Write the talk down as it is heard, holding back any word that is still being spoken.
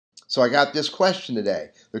So I got this question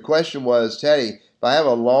today. The question was, Teddy, if I have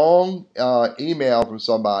a long email from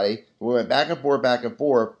somebody, we went back and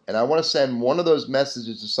forth, and I want to send one of those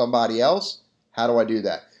messages to somebody else, how do I do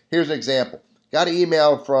that? Here's an example. Got an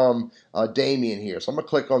email from Damien here. So I'm going to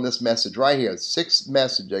click on this message right here. 6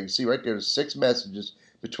 messages. I can see right there, there's 6 messages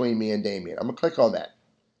between me and Damien. I'm going to click on that.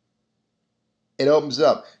 It opens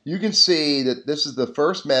up. You can see that this is the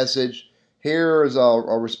first message. Here's a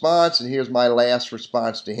response, and here's my last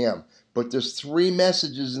response to him. But there's 3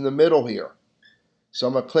 messages in the middle here. So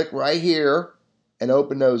I'm going to click right here and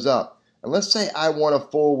open those up. And let's say I want to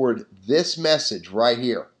forward this message right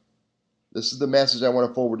here. This is the message I want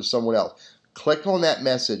to forward to someone else. Click on that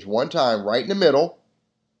message one time right in the middle.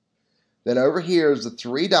 Then over here is the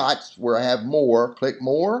 3 dots where I have more. Click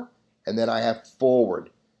more, and then I have forward.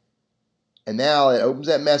 And now it opens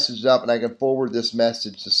that message up, and I can forward this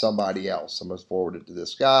message to somebody else. I'm going to forward it to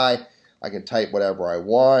this guy. I can type whatever I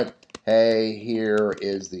want. Hey, here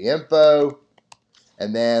is the info.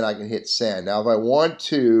 And then I can hit send. Now, if I want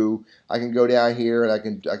to, I can go down here and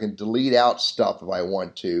I can delete out stuff if I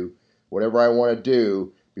want to. Whatever I want to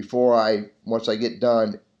do once I get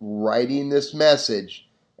done writing this message,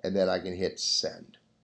 and then I can hit send.